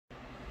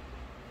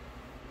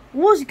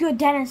What's good,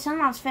 Dad and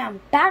Sunlight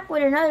fam? Back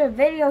with another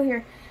video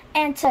here,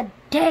 and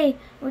today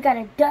we got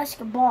a Dusk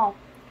Ball,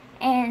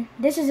 and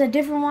this is a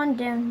different one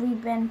than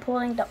we've been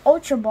pulling the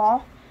Ultra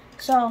Ball.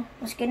 So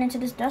let's get into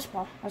this Dusk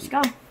Ball. Let's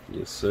go.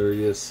 Yes, sir.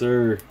 Yes,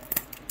 sir.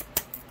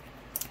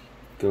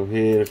 Go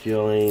ahead, if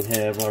y'all ain't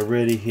have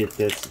already, hit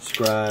that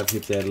subscribe,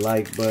 hit that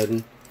like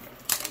button,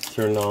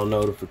 turn on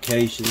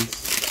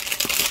notifications.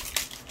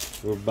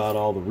 We're about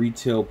all the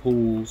retail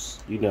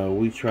pools. You know,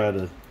 we try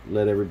to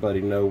let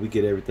everybody know we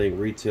get everything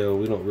retail.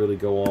 We don't really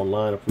go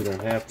online if we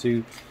don't have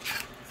to.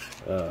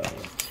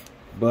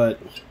 But,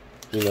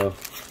 you know,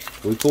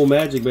 we pull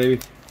magic, baby.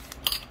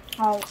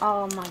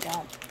 Oh my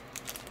God.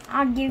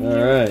 I'll give you.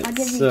 Right, I'll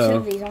give you two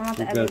of these. I want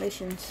the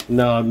evolutions.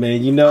 No,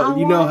 man. You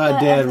know how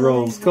Dad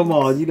rolls. Come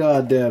on, you know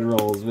how Dad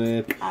rolls,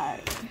 man.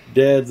 Alright.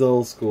 Dad's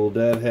old school.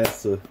 Dad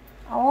has to.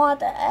 I want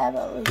the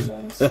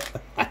evolutions.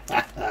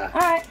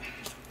 Alright.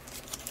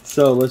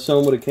 So let's show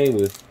them what it came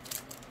with.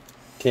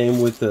 Came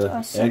with a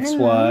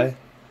XY,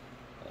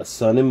 a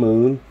sun and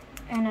moon,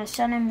 and a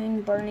sun and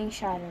moon burning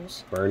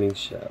shadows. Burning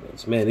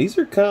shadows. Man, these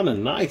are kind of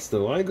nice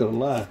though. I ain't gonna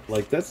lie.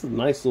 Like, that's a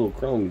nice little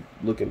chrome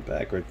looking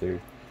pack right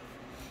there.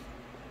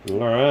 All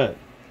right,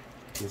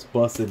 let's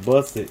bust it,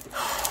 bust it.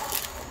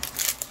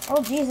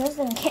 Oh jeez, this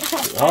thing came out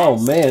fast. Oh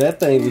man, that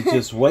thing was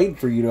just waiting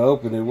for you to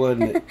open it,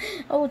 wasn't it?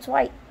 Oh, it's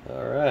white.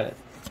 All right.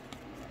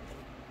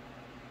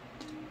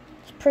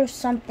 It's proof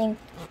something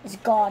is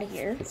God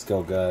here. Let's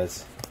go,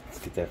 guys. Let's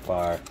get that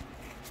fire.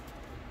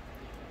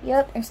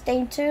 Yep, and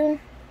stay tuned.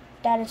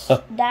 Let's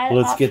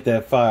get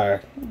that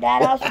fire.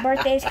 Dad's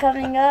birthday's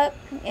coming up,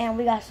 and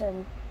we got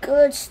some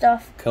good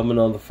stuff coming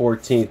on the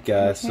 14th,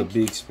 guys. So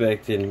be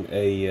expecting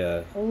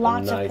a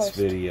nice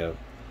video.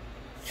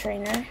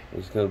 Trainer.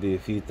 There's going to be a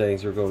few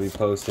things we're going to be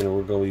posting, and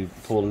we're going to be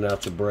pulling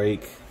out the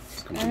break.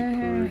 It's going to be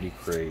pretty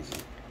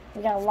crazy.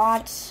 We got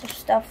lots of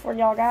stuff for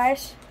y'all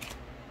guys.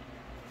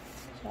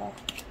 So.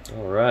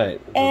 All right,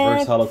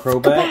 reverse hollow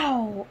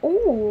crowback.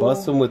 Ooh.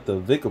 Bust them with the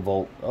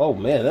Vicavolt. Oh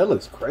man, that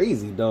looks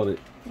crazy, don't it?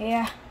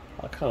 Yeah.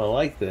 I kind of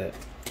like that.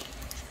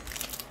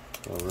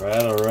 All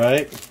right, all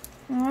right.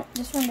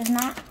 This one does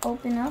not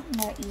open up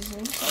that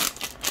easily.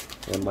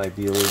 So. That might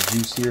be a little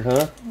juicier,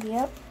 huh?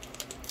 Yep.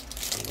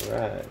 All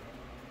right.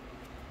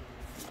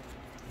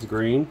 It's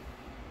green.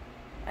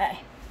 Hey,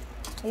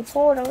 we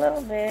pulled a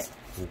little bit.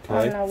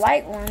 Okay. On the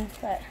white one,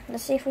 but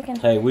let's see if we can.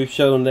 Hey, we've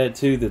shown that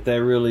too,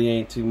 that really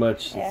ain't too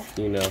much,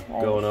 you know,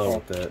 going on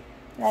with that.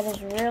 That is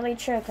really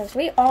true, because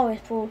we always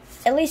pull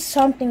at least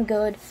something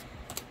good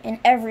in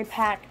every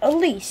pack. At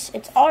least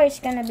it's always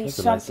going to be That's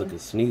something.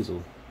 That's a nice looking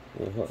sneasel.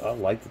 Yeah, I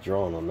like the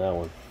drawing on that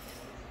one.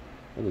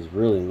 That is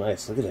really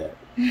nice. Look at that.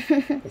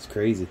 That's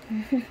crazy.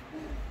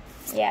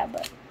 Yeah,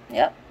 but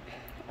yep.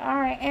 All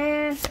right,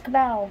 and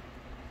kabow.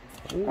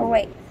 Oh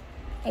wait,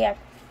 yeah.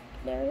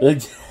 There it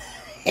is.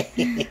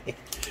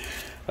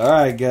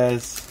 Alright,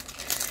 guys,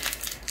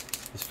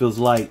 this feels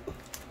light.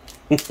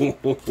 See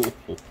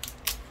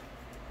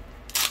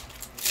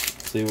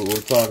what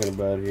we're talking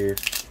about here.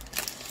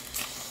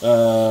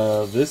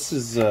 This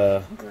is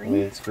green. I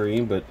mean, it's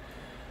green, but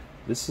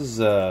this is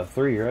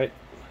 3, right?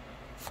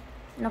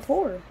 No,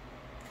 4.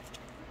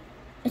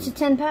 It's a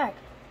 10 pack.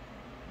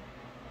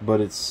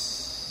 But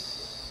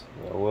it's,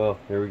 oh well,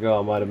 here we go.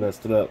 I might have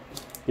messed it up.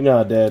 You know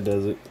how Dad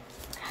does it.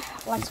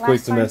 Like He's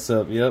quick to mess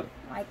up. Yep.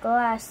 Like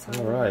last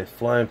time. Alright,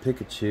 flying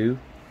Pikachu.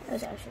 That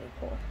was actually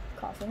cool.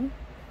 Coughing.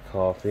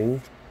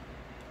 Coughing.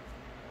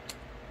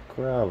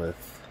 Growlithe.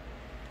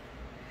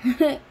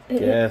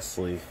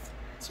 Ghastly.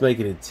 Let's make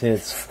it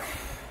intense.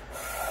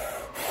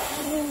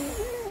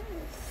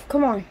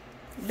 Come on.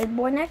 Big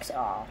boy next.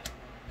 Oh.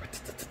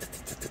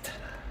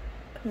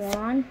 Come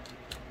on.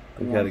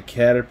 We got a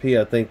Caterpie.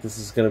 I think this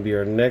is going to be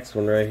our next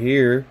one right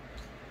here.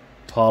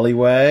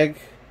 Poliwag.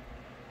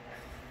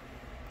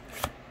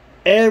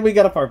 And we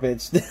got a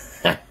Farfetch'd.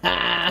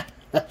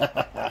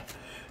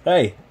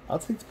 Hey, I'll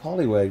take the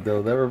Poliwag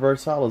though. That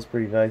reverse hollow is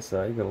pretty nice.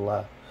 I ain't gonna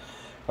lie.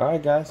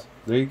 Alright, guys.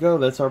 There you go.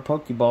 That's our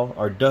Pokeball,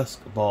 our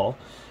Dusk Ball.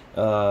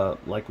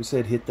 Like we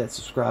said, hit that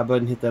subscribe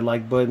button, hit that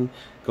like button.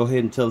 Go ahead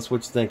and tell us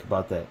what you think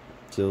about that.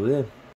 Till then.